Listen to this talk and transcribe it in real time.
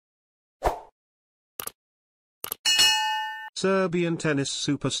Serbian tennis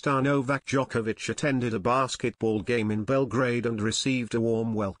superstar Novak Djokovic attended a basketball game in Belgrade and received a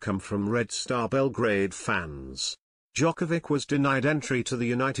warm welcome from Red Star Belgrade fans. Djokovic was denied entry to the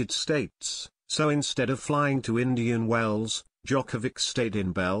United States, so instead of flying to Indian Wells, Djokovic stayed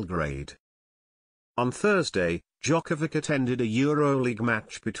in Belgrade. On Thursday, Djokovic attended a EuroLeague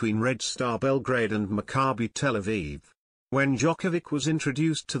match between Red Star Belgrade and Maccabi Tel Aviv. When Djokovic was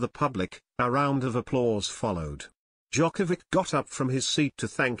introduced to the public, a round of applause followed. Djokovic got up from his seat to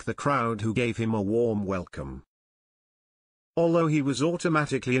thank the crowd who gave him a warm welcome. Although he was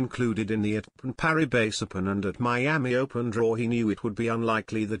automatically included in the at Paris Open and at Miami Open draw, he knew it would be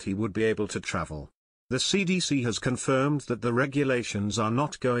unlikely that he would be able to travel. The CDC has confirmed that the regulations are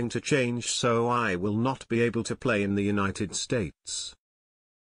not going to change, so I will not be able to play in the United States.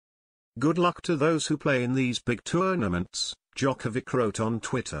 Good luck to those who play in these big tournaments, Djokovic wrote on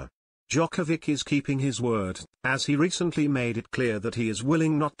Twitter. Djokovic is keeping his word, as he recently made it clear that he is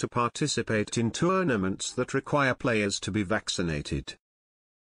willing not to participate in tournaments that require players to be vaccinated.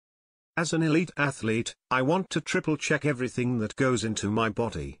 As an elite athlete, I want to triple-check everything that goes into my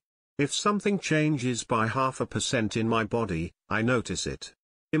body. If something changes by 0.5% in my body, I notice it.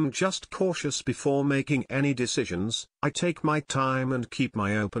 I'm just cautious before making any decisions. I take my time and keep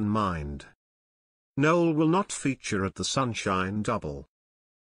my open mind. Noel will not feature at the Sunshine Double.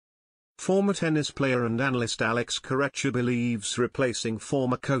 Former tennis player and analyst Alex Corretja believes replacing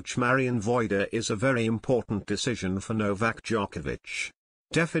former coach Marian Voida is a very important decision for Novak Djokovic.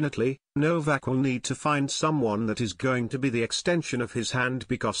 Definitely, Novak will need to find someone that is going to be the extension of his hand,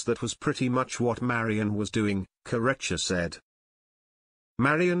 because that was pretty much what Marian was doing, Corretja said.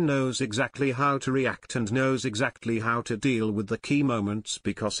 Marian knows exactly how to react and knows exactly how to deal with the key moments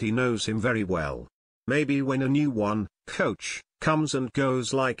because he knows him very well. Maybe when a new coach, comes and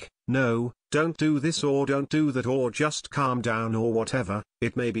goes like, no, don't do this or don't do that or just calm down or whatever,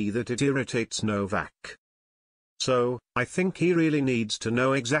 it may be that it irritates Novak. So, I think he really needs to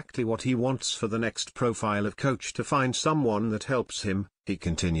know exactly what he wants for the next profile of coach to find someone that helps him, he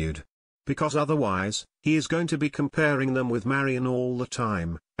continued. Because otherwise, he is going to be comparing them with Marian all the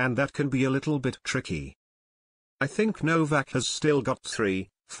time, and that can be a little bit tricky. I think Novak has still got 3-4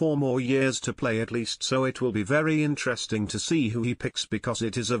 more years to play at least, so it will be very interesting to see who he picks because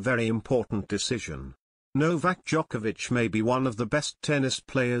it is a very important decision. Novak Djokovic may be one of the best tennis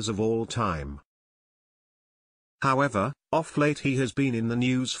players of all time. However, off late he has been in the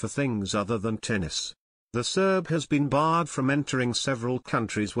news for things other than tennis. The Serb has been barred from entering several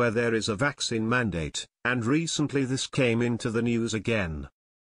countries where there is a vaccine mandate, and recently this came into the news again.